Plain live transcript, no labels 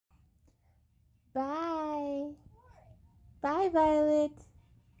Bye. Bye, Violet.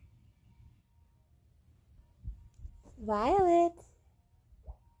 Violet.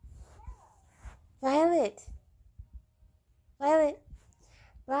 Violet. Violet.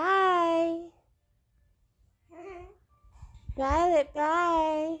 Bye. Violet,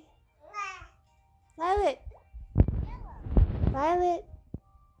 bye. Violet. Violet.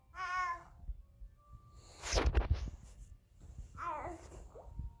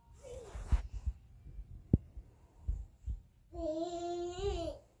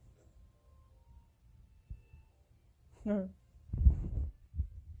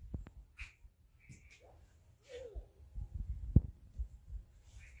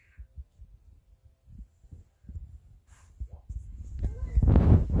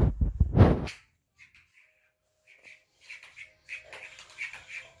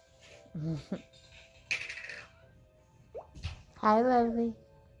 Hi, lovely.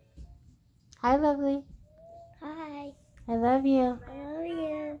 Hi, lovely. Hi. I love you. I love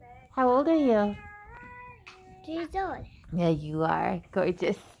you. How old are you? 3 years old. Yeah, you are.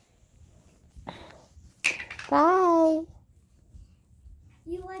 Gorgeous. Bye.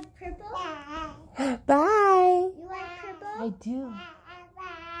 You want purple? Bye. You want purple? I do.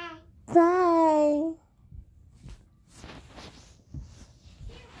 Bye.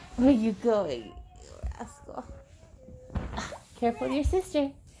 Where are you going, you rascal? Careful with your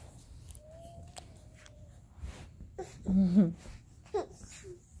sister.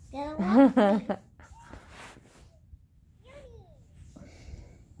 Get away.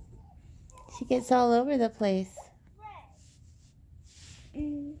 She gets all over the place.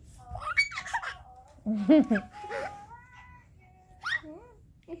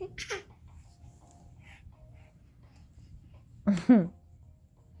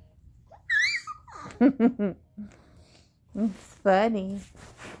 It's funny.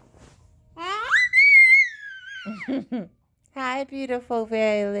 Hi, beautiful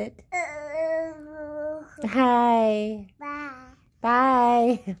Violet. Hi. Bye.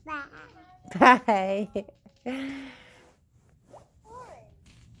 Bye. Bye. Bye.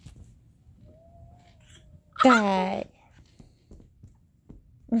 Bye.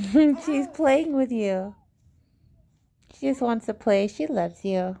 She's playing with you. She just wants to play. She loves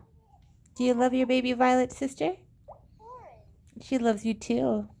you. Do you love your baby Violet sister? She loves you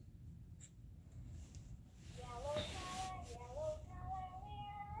too.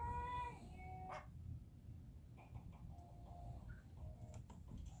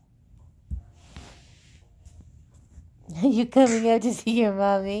 You coming out to see your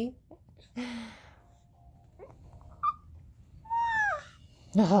mommy?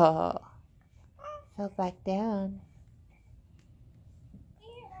 Oh, fell back down.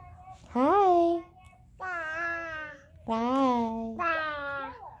 Hi. Bye.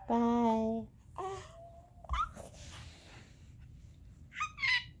 Bye.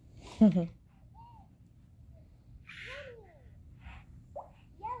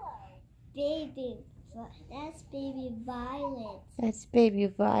 Baby. That's baby Violet. That's baby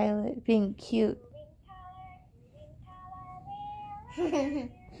Violet being cute.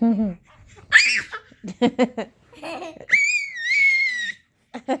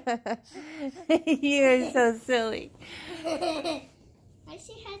 You're so silly.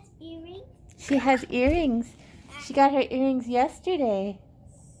 She has earrings. She has earrings. She got her earrings yesterday.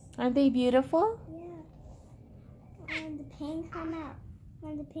 Aren't they beautiful? Yeah. And the pain come out.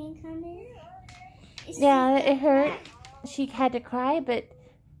 When the pain come in. Yeah, it hurt. She had to cry, but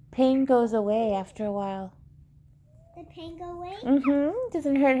pain goes away after a while. The pain go away?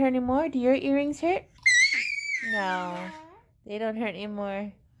 Doesn't hurt her anymore. Do your earrings hurt? No. They don't hurt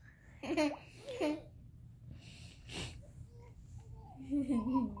anymore.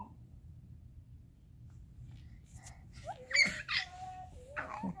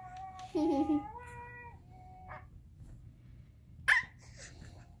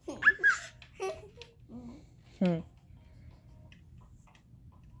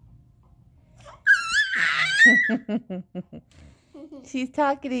 She's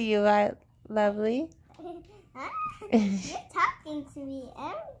talking to you, lovely. You're talking to me,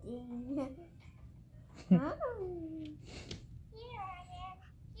 everything.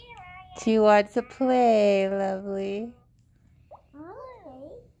 She wants to play, lovely.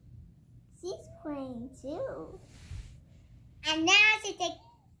 Okay. She's playing too. And now she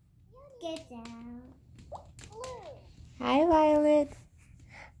get down. Hi, Violet.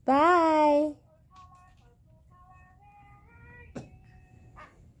 Bye.